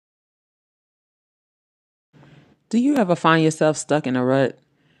Do you ever find yourself stuck in a rut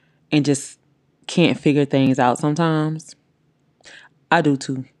and just can't figure things out sometimes? I do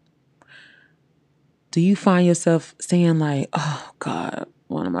too. Do you find yourself saying like, oh God,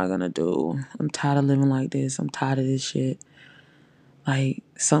 what am I gonna do? I'm tired of living like this. I'm tired of this shit. Like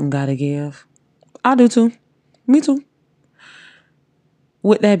something gotta give. I do too. Me too.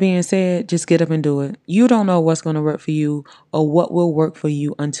 With that being said, just get up and do it. You don't know what's going to work for you or what will work for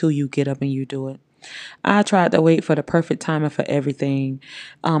you until you get up and you do it. I tried to wait for the perfect timing for everything.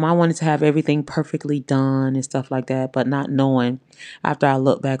 I wanted to have everything perfectly done and stuff like that, but not knowing after I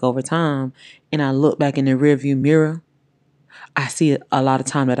look back over time and I look back in the rearview mirror, I see a lot of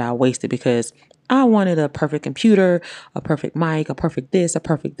time that I wasted because I wanted a perfect computer, a perfect mic, a perfect this, a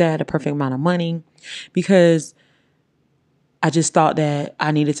perfect that, a perfect amount of money because I just thought that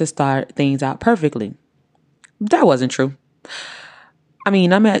I needed to start things out perfectly. That wasn't true. I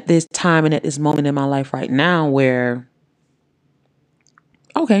mean, I'm at this time and at this moment in my life right now where,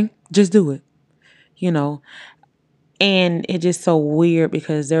 okay, just do it, you know? And it's just so weird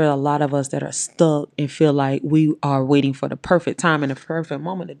because there are a lot of us that are stuck and feel like we are waiting for the perfect time and the perfect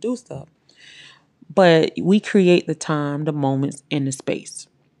moment to do stuff. But we create the time, the moments, and the space.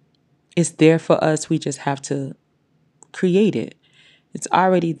 It's there for us. We just have to create it. It's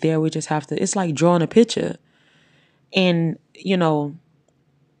already there. We just have to, it's like drawing a picture. And,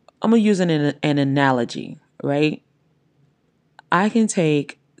 I'm going to use an analogy, right? I can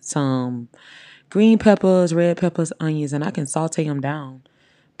take some green peppers, red peppers, onions, and I can saute them down.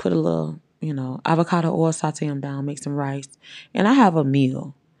 Put a little, avocado oil, saute them down, make some rice. And I have a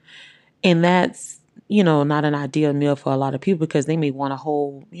meal. And that's, not an ideal meal for a lot of people because they may want a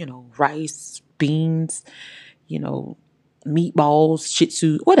whole, rice, beans, meatballs, shih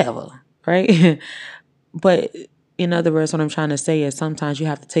tzu, whatever, right? But in other words, what I'm trying to say is sometimes you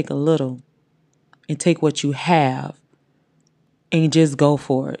have to take a little and take what you have and just go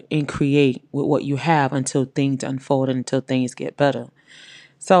for it and create with what you have until things unfold and until things get better.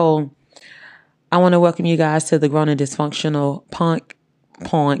 So I want to welcome you guys to the Grown and Dysfunctional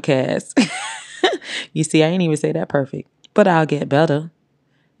Podcast. You see, I ain't even say that perfect, but I'll get better.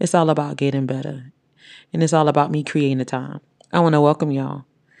 It's all about getting better. And it's all about me creating the time. I want to welcome y'all.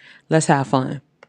 Let's have fun.